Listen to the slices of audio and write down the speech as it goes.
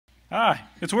Ah,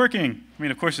 it's working. I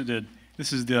mean, of course it did.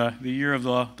 This is the year of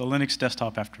the Linux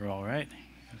desktop after all, right?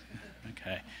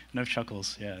 Okay, no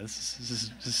chuckles. Yeah, this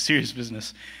is serious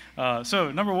business.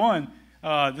 So number one,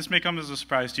 this may come as a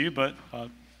surprise to you, but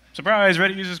surprise,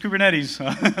 Reddit uses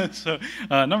Kubernetes. So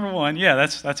number one, yeah,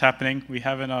 that's happening. We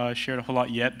haven't shared a whole lot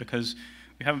yet because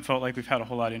we haven't felt like we've had a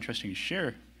whole lot interesting to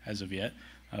share as of yet.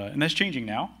 And that's changing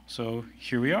now, so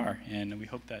here we are. And we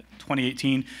hope that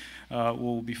 2018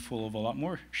 will be full of a lot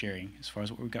more sharing as far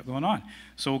as what we've got going on.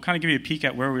 So we'll kind of give you a peek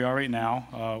at where we are right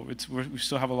now. We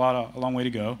still have a long way to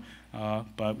go,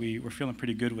 but we're feeling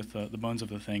pretty good with the bones of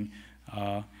the thing.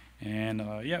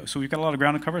 Yeah, so we've got a lot of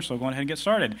ground to cover, so I'll go ahead and get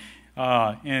started.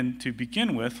 And to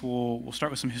begin with, we'll start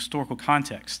with some historical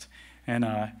context. And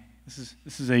this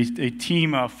is a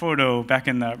team photo back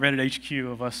in the Reddit HQ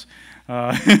of us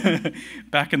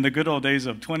back in the good old days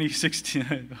of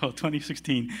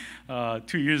 2016,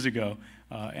 2 years ago.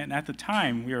 And at the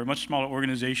time, we were a much smaller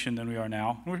organization than we are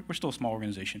now. We're still a small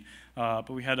organization, but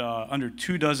we had under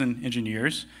 24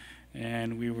 engineers,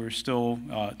 and we were still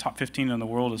top 15 in the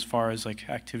world as far as like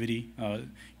activity.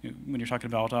 When you're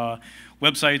talking about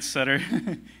websites that are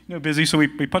busy, so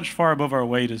we punched far above our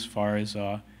weight as far as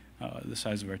the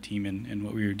size of our team and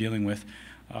what we were dealing with.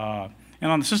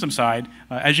 And on the system side,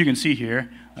 as you can see here,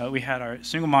 we had our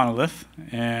single monolith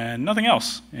and nothing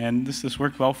else. And this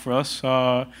worked well for us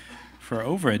for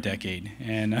over a decade.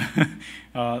 And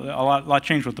a lot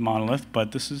changed with the monolith,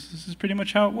 but this is pretty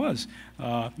much how it was.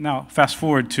 Now, fast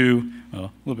forward to a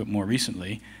little bit more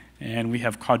recently, and we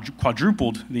have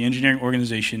quadrupled the engineering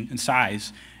organization in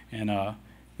size. And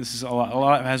this is a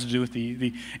lot has to do with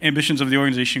the ambitions of the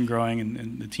organization growing,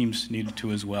 and the teams needed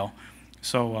to as well.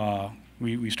 So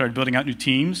we started building out new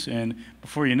teams, and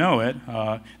before you know it,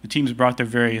 the teams brought their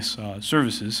various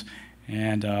services,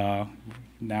 and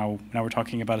now we're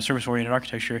talking about a service-oriented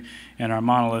architecture, and our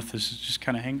monolith is just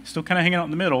still kind of hanging out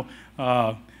in the middle,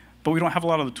 but we don't have a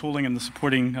lot of the tooling and the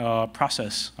supporting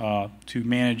process to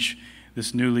manage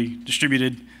this newly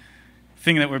distributed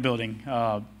thing that we're building.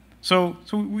 So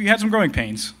we had some growing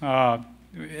pains,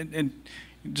 and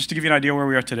just to give you an idea where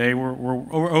we are today, we're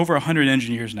over 100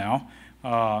 engineers now.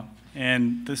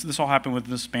 And this all happened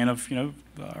within the span of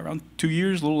around 2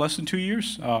 years, a little less than 2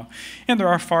 years. And there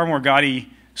are far more gaudy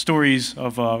stories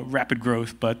of rapid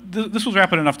growth, but this was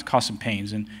rapid enough to cause some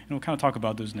pains, and we'll kind of talk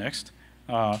about those next.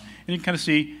 And you can kind of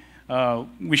see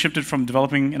we shifted from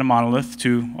developing in a monolith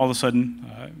to all of a sudden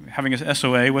having a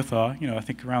SOA with I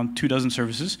think around 24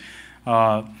 services.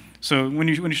 So when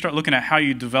you start looking at how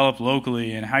you develop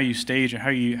locally and how you stage and how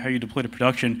you deploy to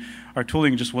production, our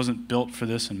tooling just wasn't built for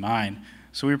this in mind.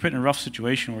 So we were put in a rough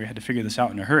situation where we had to figure this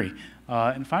out in a hurry.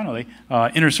 And finally,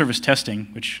 inter-service testing,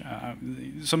 which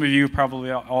some of you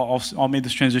probably all made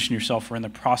this transition yourself or in the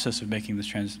process of making this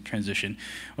transition.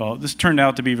 Well, this turned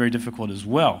out to be very difficult as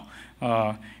well.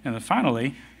 And then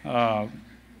finally,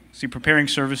 preparing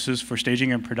services for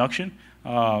staging and production.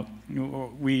 There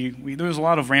was a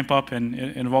lot of ramp up, and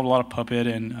it involved a lot of Puppet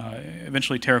and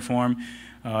eventually Terraform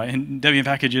and Debian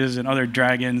packages and other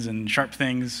dragons and sharp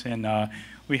things, and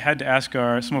we had to ask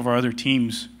some of our other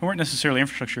teams who weren't necessarily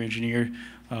infrastructure engineer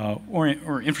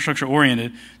or infrastructure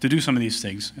oriented to do some of these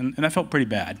things, and that felt pretty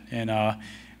bad. And a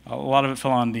lot of it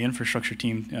fell on the infrastructure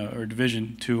team or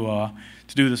division to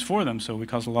do this for them, so we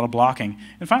caused a lot of blocking.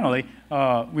 And finally,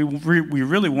 we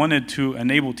really wanted to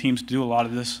enable teams to do a lot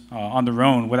of this on their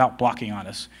own without blocking on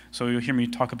us. So you'll hear me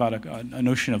talk about a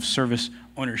notion of service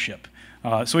ownership.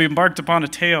 So we embarked upon a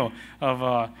tale of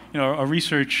a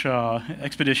research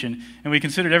expedition, and we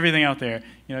considered everything out there.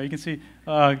 You can see,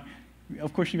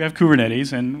 of course, you have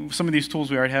Kubernetes, and some of these tools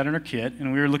we already had in our kit,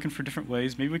 and we were looking for different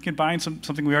ways. Maybe we can combine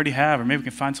something we already have, or maybe we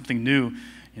can find something new,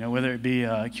 whether it be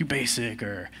QBasic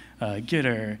or Git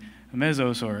or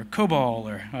Mesos or COBOL,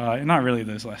 or not really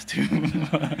those last two.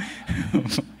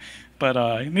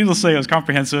 But needless to say, it was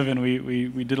comprehensive, and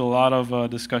we did a lot of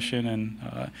discussion and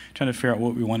trying to figure out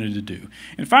what we wanted to do.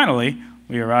 And finally,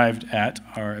 we arrived at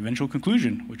our eventual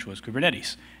conclusion, which was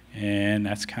Kubernetes. And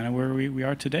that's kind of where we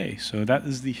are today. So that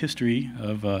is the history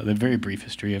of the very brief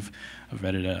history of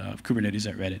Reddit, of Kubernetes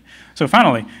at Reddit. So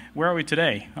finally, where are we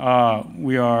today?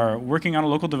 We are working on a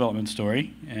local development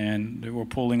story, and we're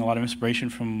pulling a lot of inspiration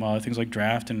from things like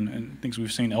Draft and things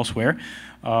we've seen elsewhere.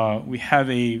 We have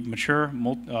a mature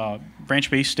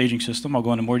branch-based staging system. I'll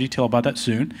go into more detail about that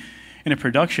soon. And in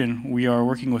production, we are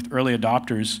working with early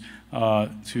adopters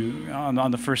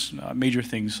on the first major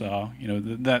things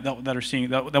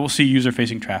that will see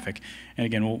user-facing traffic. And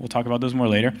again, we'll talk about those more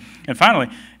later. And finally,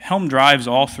 Helm drives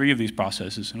all three of these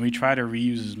processes, and we try to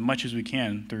reuse as much as we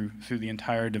can through the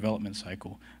entire development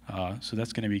cycle. So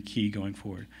that's going to be key going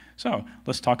forward. So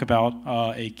let's talk about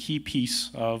a key piece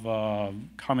of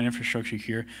common infrastructure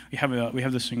here. We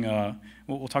have this thing.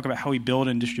 We'll talk about how we build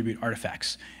and distribute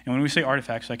artifacts. And when we say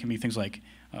artifacts, that can be things like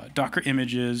Docker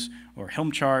images or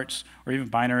Helm charts or even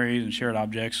binaries and shared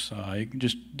objects. It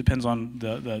just depends on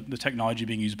the technology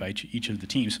being used by each of the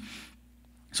teams.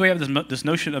 So we have this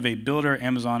notion of a builder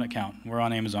Amazon account. We're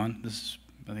on Amazon.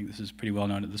 I think this is pretty well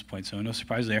known at this point, so no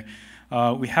surprise there.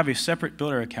 We have a separate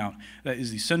builder account that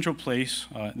is the central place,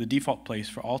 the default place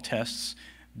for all tests,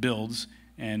 builds,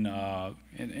 and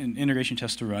integration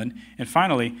tests to run. And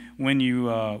finally, when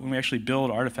we actually build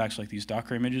artifacts like these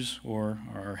Docker images or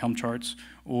Helm charts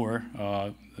or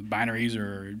binaries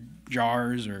or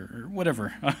jars or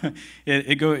whatever,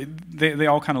 they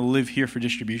all kind of live here for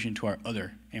distribution to our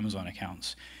other Amazon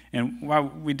accounts. And why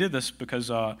we did this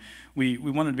because we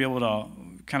wanted to be able to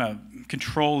kind of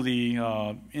control the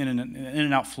in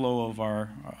and out flow of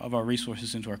our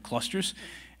resources into our clusters.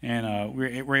 And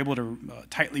we're able to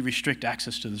tightly restrict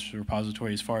access to this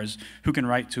repository as far as who can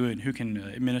write to it and who can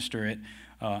administer it.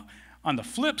 On the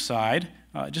flip side,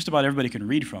 just about everybody can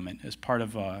read from it as part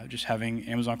of just having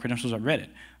Amazon credentials at Reddit.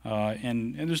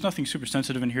 And there's nothing super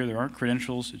sensitive in here. There aren't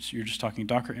credentials. You're just talking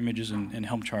Docker images and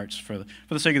Helm charts for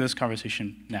the sake of this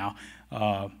conversation now.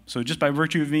 So just by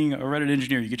virtue of being a Reddit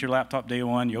engineer, you get your laptop day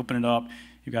one, you open it up,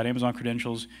 you've got Amazon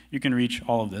credentials, you can reach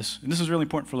all of this. And this is really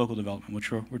important for local development,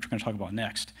 which we're going to talk about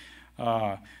next.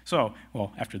 Well,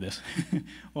 after this.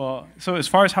 Well, so as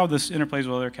far as how this interplays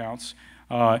with other accounts,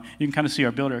 you can kind of see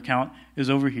our builder account is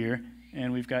over here,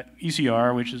 and we've got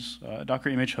ECR, which is Docker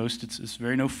image host. It's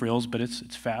very no frills, but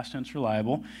it's fast and it's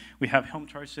reliable. We have Helm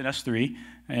charts in S3,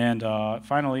 and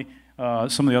finally,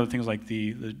 some of the other things like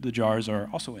the jars are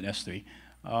also in S3.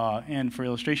 And for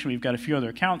illustration, we've got a few other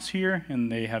accounts here,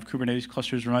 and they have Kubernetes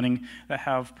clusters running that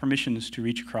have permissions to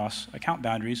reach across account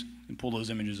boundaries and pull those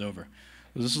images over.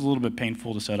 So this is a little bit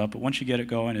painful to set up, but once you get it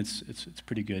going, it's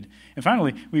pretty good. And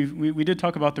finally, we did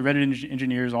talk about the Reddit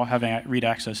engineers all having read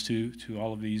access to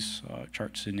all of these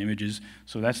charts and images,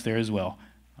 so that's there as well.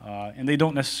 And they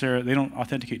don't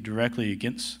authenticate directly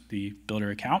against the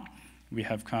builder account. We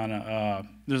have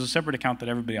there's a separate account that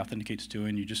everybody authenticates to,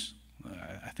 and you just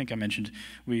I think I mentioned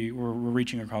we're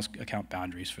reaching across account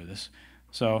boundaries for this.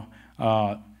 So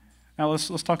now let's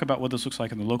talk about what this looks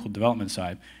like on the local development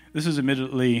side. This is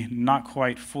admittedly not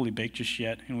quite fully baked just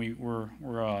yet, and we're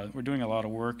doing a lot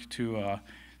of work to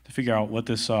figure out what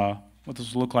this will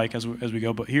look like as we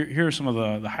go. But here are some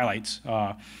of the highlights.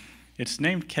 It's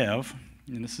named Kev,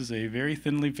 and this is a very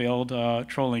thinly veiled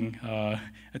trolling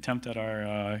attempt at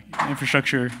our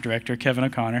infrastructure director, Kevin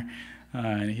O'Connor.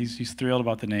 And he's thrilled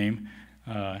about the name.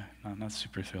 Not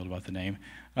super thrilled about the name.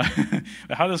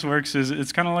 But how this works is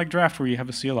it's kind of like Draft, where you have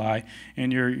a CLI,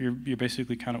 and you're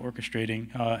basically kind of orchestrating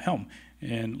Helm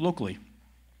and locally.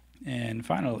 And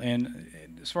finally, and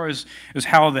as far as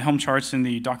how the Helm charts and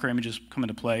the Docker images come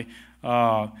into play,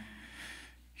 all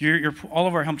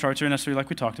of our Helm charts are in S3 like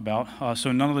we talked about,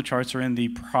 so none of the charts are in the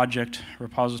project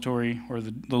repository or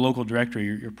the local directory.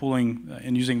 You're pulling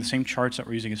and using the same charts that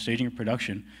we're using in staging and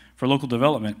production for local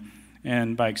development,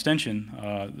 and by extension,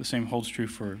 the same holds true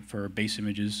for base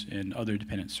images and other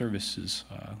dependent services.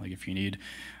 Like if you need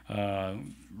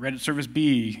Reddit service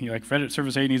B, like Reddit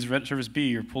service A needs Reddit service B,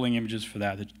 you're pulling images for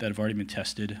that have already been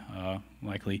tested,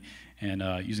 likely, and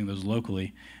using those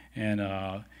locally. And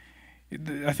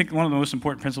I think one of the most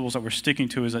important principles that we're sticking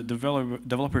to is that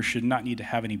developers should not need to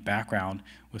have any background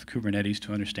with Kubernetes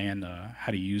to understand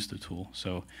how to use the tool.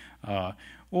 So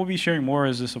we'll be sharing more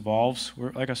as this evolves.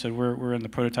 Like I said, we're in the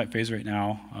prototype phase right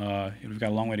now. We've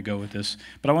got a long way to go with this.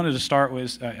 But I wanted to start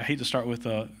with, I hate to start with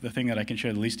the thing that I can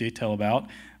share the least detail about,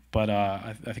 but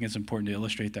I think it's important to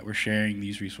illustrate that we're sharing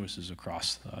these resources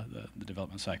across the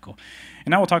development cycle.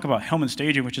 And now we'll talk about Helm and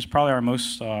staging, which is probably our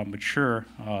most mature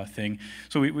thing.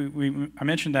 So I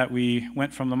mentioned that we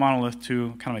went from the monolith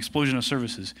to kind of explosion of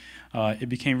services. It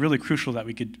became really crucial that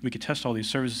we could test all these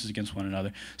services against one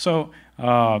another. So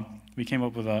we came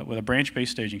up with a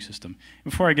branch-based staging system.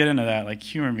 Before I get into that, like,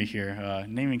 humor me here.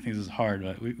 Naming things is hard,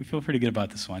 but we feel pretty good about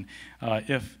this one.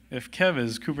 If Kev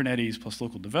is Kubernetes plus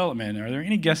local development, are there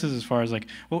any guesses as far as like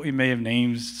what we may have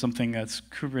named something that's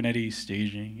Kubernetes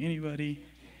staging? Anybody?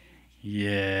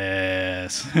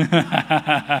 Yes.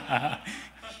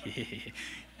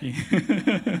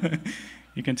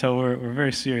 You can tell we're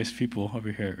very serious people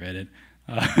over here at Reddit.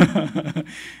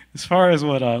 As far as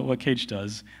what Cage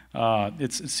does,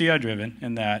 it's CI driven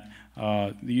in that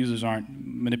the users aren't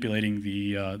manipulating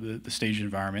the stage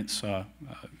environments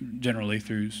generally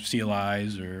through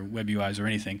CLIs or web UIs or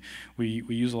anything. We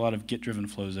use a lot of Git driven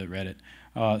flows at Reddit.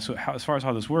 So as far as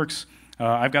how this works,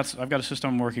 I've got a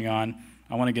system I'm working on.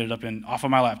 I want to get it up off of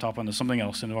my laptop onto something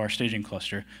else, into our staging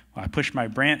cluster. I push my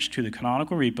branch to the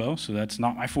canonical repo, so that's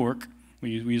not my fork.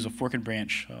 We use a fork and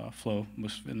branch flow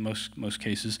in most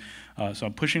cases. So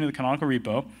I'm pushing to the canonical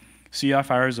repo. CI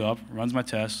fires up, runs my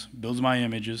tests, builds my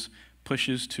images,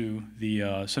 pushes to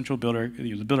the central builder,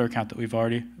 the builder account that we've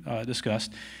already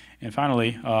discussed. And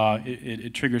finally,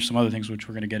 it triggers some other things which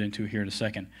we're going to get into here in a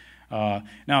second.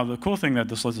 Now, the cool thing that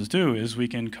this lets us do is we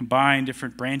can combine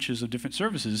different branches of different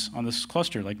services on this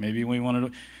cluster. Like maybe we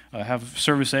wanted to have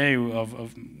service A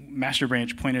of master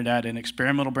branch pointed at an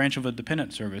experimental branch of a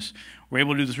dependent service. We're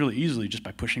able to do this really easily just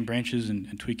by pushing branches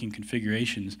and tweaking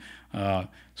configurations.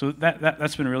 So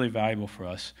that's been really valuable for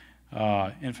us.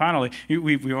 And finally,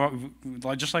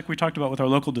 just like we talked about with our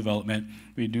local development,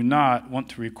 we do not want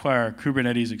to require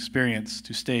Kubernetes experience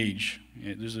to stage.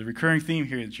 There's a recurring theme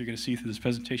here that you're going to see through this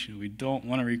presentation. We don't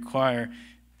want to require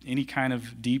any kind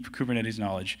of deep Kubernetes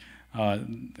knowledge.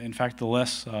 In fact, the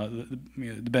less, the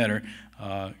better.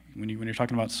 When you're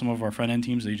talking about some of our front-end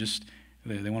teams, they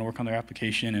want to work on their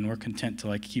application, and we're content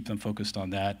to keep them focused on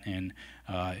that. And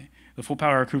the full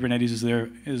power of Kubernetes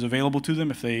is available to them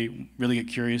if they really get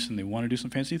curious and they want to do some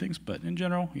fancy things. But in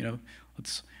general,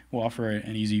 we'll offer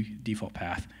an easy default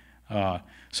path.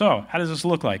 So how does this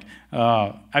look like?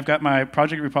 I've got my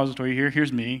project repository here.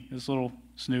 Here's me, this little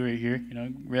snoo right here.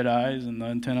 Red eyes and the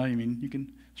antenna. You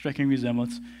can striking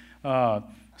resemblance.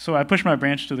 So I push my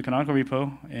branch to the canonical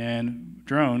repo, and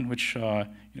drone, which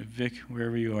Vic,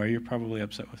 wherever you are, you're probably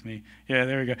upset with me. Yeah,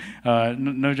 there we go.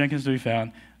 No Jenkins to be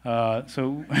found.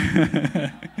 So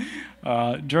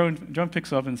drone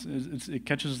picks up and it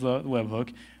catches the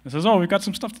webhook and says, "Oh, we've got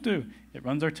some stuff to do." It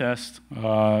runs our test,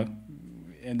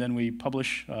 and then we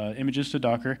publish images to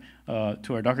Docker,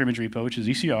 to our Docker image repo, which is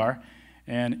ECR.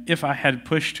 And if I had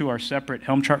pushed to our separate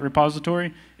Helm chart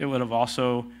repository, it would have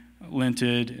also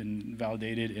linted and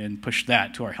validated and pushed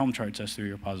that to our Helm charts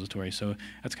S3 repository. So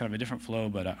that's kind of a different flow,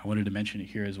 but I wanted to mention it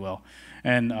here as well.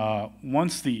 And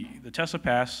once the tests have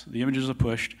passed, the images are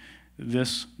pushed,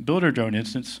 this builder drone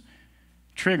instance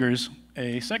triggers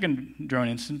a second drone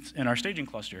instance in our staging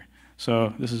cluster.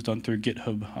 So this is done through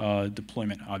GitHub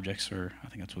deployment objects, or I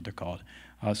think that's what they're called.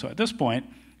 So at this point,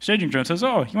 staging drone says,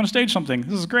 "Oh, you want to stage something?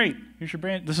 This is great. Here's your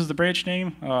branch. This is the branch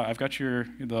name. I've got your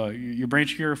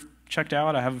branch here checked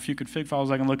out. I have a few config files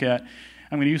I can look at.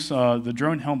 I'm going to use the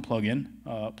drone Helm plugin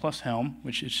plus Helm,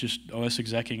 which is just OS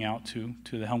execing out to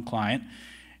the Helm client,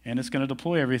 and it's going to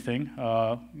deploy everything,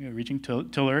 reaching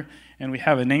tiller, and we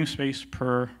have a namespace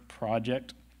per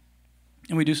project,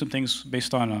 and we do some things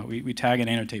based on we tag and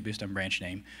annotate based on branch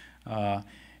name."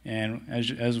 And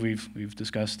as we've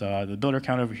discussed, the builder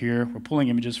account over here, we're pulling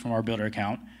images from our builder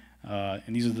account,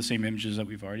 and these are the same images that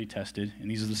we've already tested, and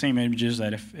these are the same images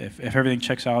that if everything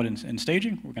checks out in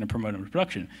staging, we're going to promote them to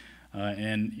production.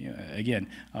 Again,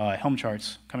 Helm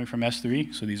charts coming from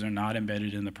S3, so these are not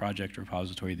embedded in the project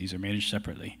repository. These are managed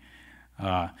separately.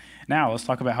 Now let's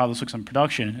talk about how this looks in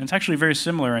production. And it's actually very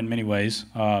similar in many ways,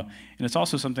 and it's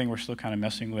also something we're still kind of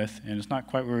messing with, and it's not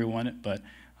quite where we want it, but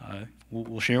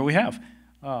we'll share what we have.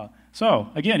 So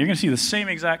again, you're going to see the same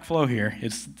exact flow here.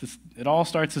 It all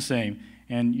starts the same,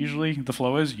 and usually the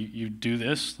flow is you do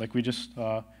this like we just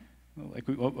saw.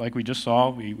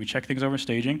 We check things over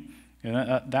staging, and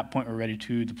at that point we're ready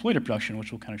to deploy to production,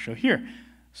 which we'll kind of show here.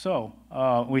 So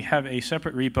we have a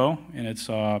separate repo, and it's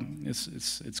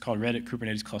called Reddit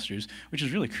Kubernetes Clusters, which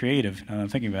is really creative. Now that I'm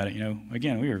thinking about it,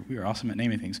 again, we were awesome at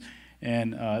naming things.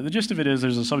 And the gist of it is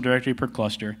there's a subdirectory per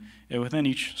cluster. And within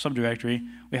each subdirectory,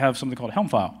 we have something called a Helm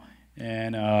file.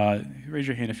 And raise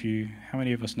your hand how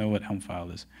many of us know what Helm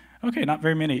file is? Okay, not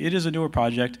very many. It is a newer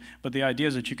project, but the idea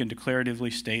is that you can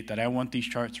declaratively state that I want these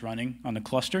charts running on the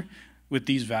cluster with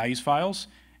these values files,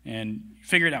 and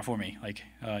figure it out for me.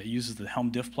 It uses the Helm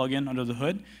diff plugin under the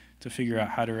hood to figure out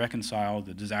how to reconcile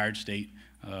the desired state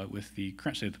with the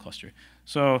current state of the cluster.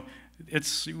 So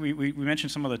we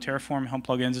mentioned some of the Terraform Helm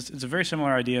plugins. It's a very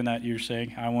similar idea in that you're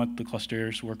saying, I want the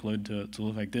cluster's workload to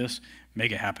look like this,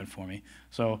 make it happen for me.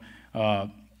 So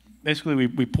basically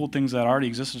we pulled things that already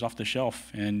existed off the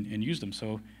shelf and used them.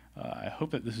 So I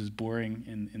hope that this is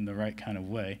boring in the right kind of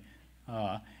way.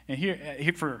 And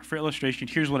here for illustration,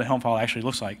 here's what a Helm file actually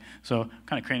looks like. So I'm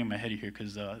kind of craning my head here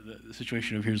because the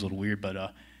situation over here is a little weird,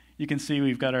 but you can see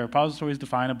we've got our repositories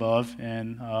defined above,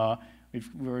 and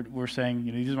we're saying,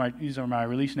 these are my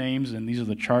release names, and these are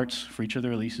the charts for each of the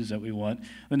releases that we want,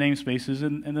 the namespaces,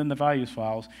 and then the values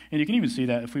files. And you can even see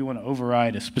that if we want to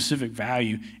override a specific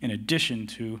value in addition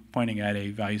to pointing at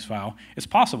a values file, it's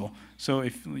possible. So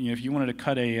if you wanted to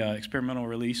cut a experimental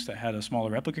release that had a smaller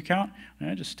replica count,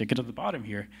 just stick it at the bottom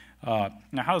here. Now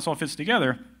how this all fits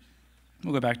together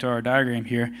we'll go back to our diagram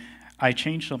here. I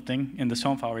change something in this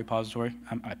Helm file repository.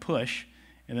 I push,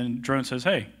 and then drone says,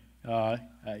 hey,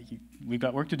 we've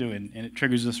got work to do, and it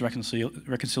triggers this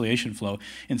reconciliation flow.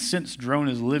 And since drone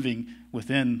is living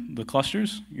within the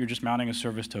clusters, you're just mounting a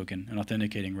service token and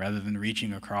authenticating rather than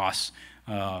reaching across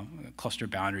cluster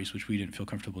boundaries, which we didn't feel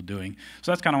comfortable doing.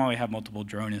 So that's kind of why we have multiple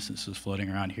drone instances floating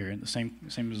around here, and the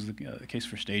same as the case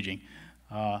for staging.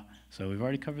 So we've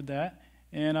already covered that,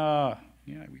 and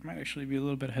yeah, we might actually be a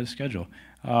little bit ahead of schedule.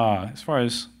 As far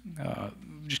as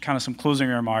just kind of some closing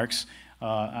remarks,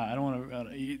 I don't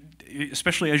want to,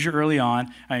 especially as you're early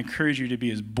on, I encourage you to be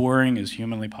as boring as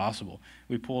humanly possible.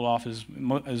 We pulled off as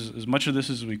much of this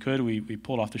as we could. We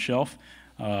pulled off the shelf.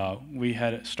 We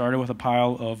had started with a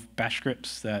pile of bash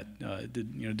scripts that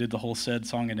did the whole sed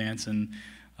song and dance, and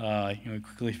we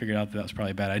quickly figured out that was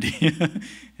probably a bad idea.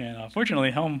 And fortunately,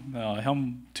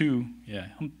 Helm 2,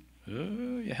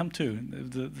 Helm 2,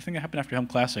 the thing that happened after Helm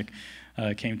Classic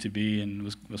came to be and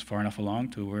was far enough along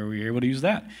to where we were able to use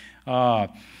that.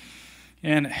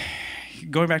 And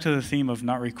going back to the theme of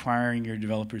not requiring your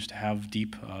developers to have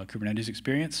deep Kubernetes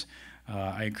experience,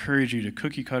 I encourage you to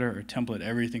cookie cutter or template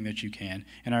everything that you can.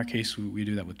 In our case, we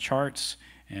do that with charts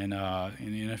and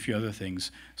a few other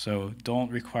things. So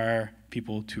don't require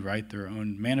people to write their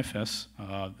own manifests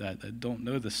that don't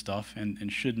know this stuff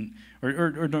and shouldn't,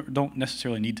 or don't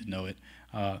necessarily need to know it.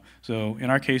 So in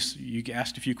our case, you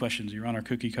asked a few questions. You run our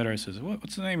cookie cutter. It says,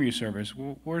 what's the name of your service?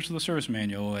 Where's the service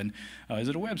manual? And is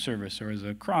it a web service, or is it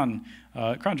a cron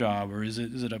job, or is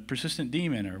it a persistent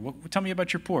daemon? Or tell me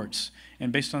about your ports.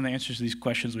 And based on the answers to these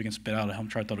questions, we can spit out a Helm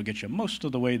chart that'll get you most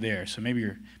of the way there. So maybe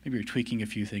you're tweaking a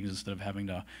few things instead of having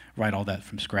to write all that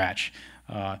from scratch.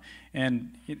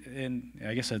 And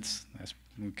I guess that's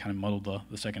we kind of muddled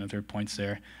the second and third points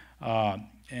there.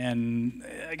 And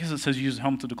I guess it says use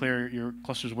Helm to declare your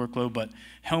cluster's workload, but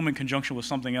Helm in conjunction with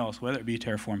something else, whether it be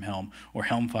Terraform Helm or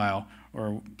Helm file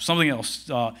or something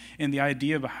else. And the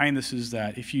idea behind this is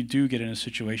that if you do get in a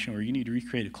situation where you need to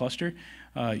recreate a cluster,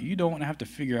 you don't want to have to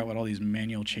figure out what all these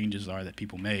manual changes are that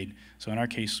people made. So in our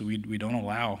case, we don't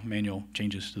allow manual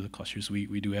changes to the clusters.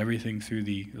 We do everything through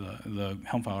the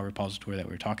Helm file repository that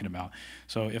we were talking about.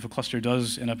 So if a cluster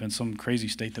does end up in some crazy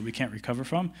state that we can't recover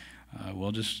from,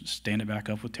 we'll just stand it back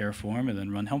up with Terraform and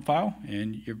then run Helm file,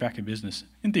 and you're back in business.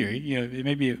 In theory,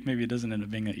 maybe it doesn't end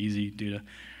up being that easy due to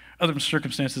other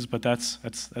circumstances, but that's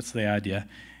the idea.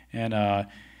 And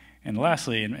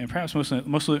lastly, and perhaps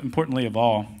most importantly of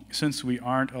all, since we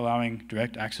aren't allowing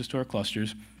direct access to our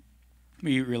clusters,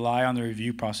 we rely on the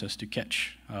review process to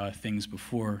catch things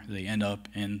before they end up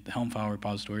in the Helm file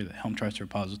repository, the Helm charts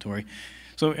repository.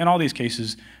 So in all these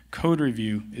cases, code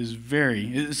review is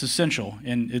it's essential,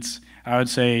 and I would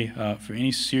say, for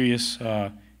any serious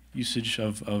usage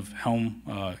of Helm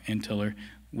and Tiller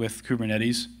with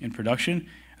Kubernetes in production,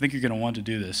 I think you're going to want to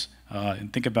do this.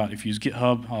 And think about, if you use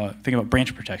GitHub, think about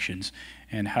branch protections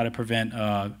and how to prevent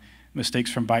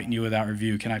mistakes from biting you without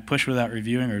review. Can I push without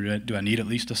reviewing, or do I need at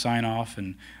least a sign off,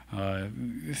 and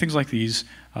things like these.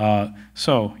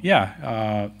 So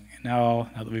yeah, now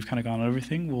that we've kind of gone over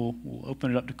everything, we'll open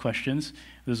it up to questions.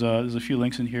 There's a few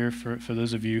links in here for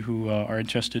those of you who are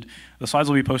interested. The slides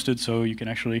will be posted, so you can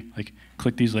actually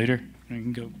click these later, and you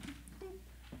can go.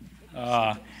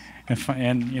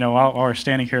 And while we're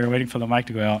standing here waiting for the mic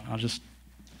to go out, a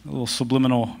little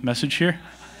subliminal message here.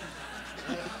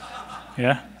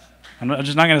 Yeah, I'm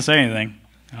just not going to say anything.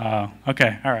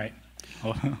 Okay, all right.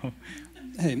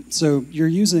 Hey, so you're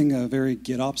using a very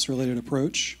GitOps related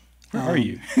approach. Where are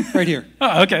you? Right here.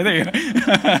 Oh, okay, there you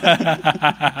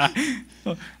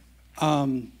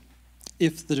go.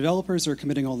 If the developers are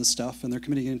committing all this stuff and they're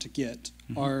committing it into Git,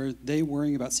 are they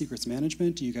worrying about secrets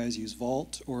management? Do you guys use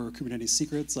Vault or Kubernetes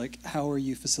secrets? How are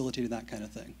you facilitating that kind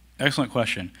of thing? Excellent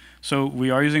question. So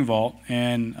we are using Vault,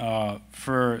 and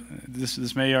for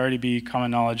this may already be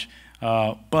common knowledge,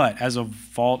 but as of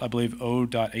Vault, I believe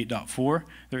 0.8.4,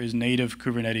 there is native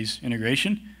Kubernetes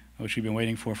integration, which we've been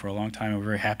waiting for a long time, and we're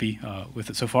very happy with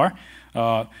it so far.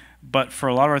 But for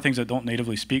a lot of our things that don't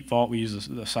natively speak Vault, we use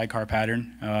the sidecar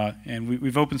pattern, and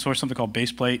we've open sourced something called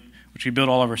Baseplate, which we build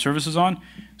all of our services on.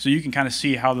 So you can kind of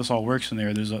see how this all works in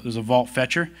there. There's a Vault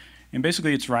fetcher, and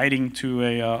basically it's writing to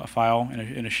a file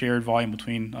in a shared volume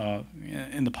between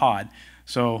in the pod.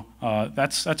 So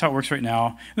that's how it works right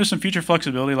now. There's some future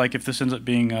flexibility, like if this ends up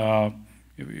being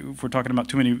if we're talking about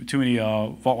too many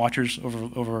Vault watchers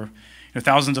over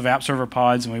thousands of app server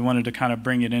pods, and we wanted to kind of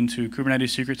bring it into Kubernetes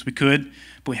secrets, we could,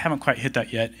 but we haven't quite hit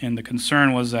that yet. And the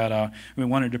concern was that we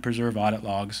wanted to preserve audit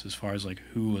logs as far as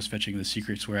who was fetching the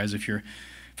secrets, whereas if you're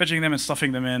fetching them and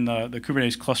stuffing them in the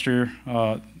Kubernetes cluster,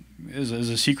 is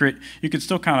a secret, you could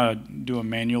still kind of do a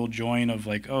manual join of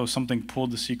like, oh, something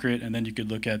pulled the secret, and then you could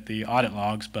look at the audit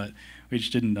logs, but we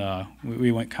just didn't,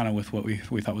 we went kind of with what we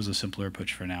thought was a simpler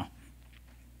approach for now.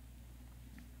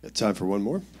 Time for one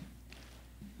more.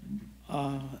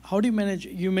 How do you manage,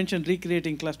 you mentioned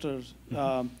recreating clusters.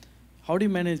 How do you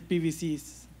manage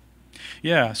PVCs?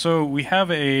 Yeah, so we have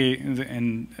we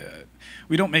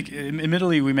don't make,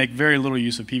 admittedly, we make very little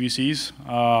use of PVCs.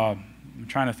 I'm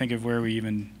trying to think of where we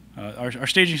even, our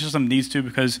staging system needs to,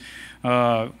 because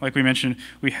like we mentioned,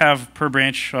 we have per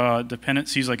branch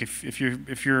dependencies. Like if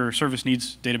your service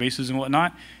needs databases and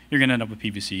whatnot, you're going to end up with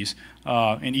PVCs.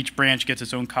 And each branch gets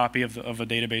its own copy of a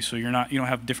database, so you don't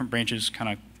have different branches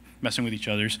kind of messing with each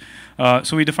other's.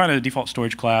 So we define a default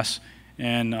storage class,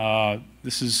 and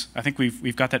this is, I think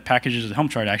we've got that package as a Helm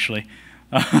chart actually.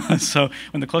 So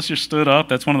when the cluster stood up,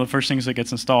 that's one of the first things that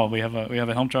gets installed. We have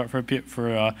a Helm chart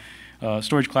for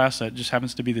storage class that just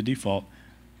happens to be the default.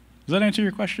 Does that answer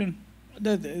your question?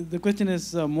 The question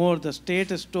is more the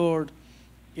state is stored,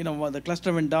 the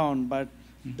cluster went down, but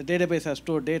the database has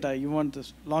stored data. You want to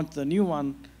launch the new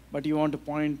one, but you want to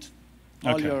point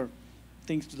all your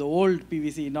things to the old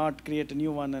PVC, not create a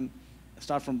new one and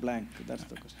start from blank. That's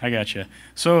the question. I gotcha.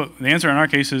 So the answer in our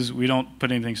case is we don't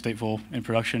put anything stateful in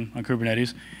production on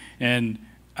Kubernetes. And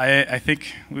I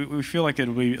think we feel like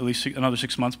it'll be at least another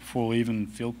 6 months before we even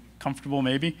feel comfortable,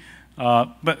 maybe.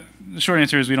 But the short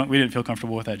answer is we didn't feel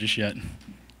comfortable with that just yet.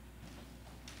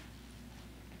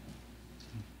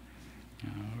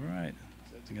 All right.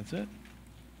 I think that's it.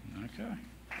 Okay.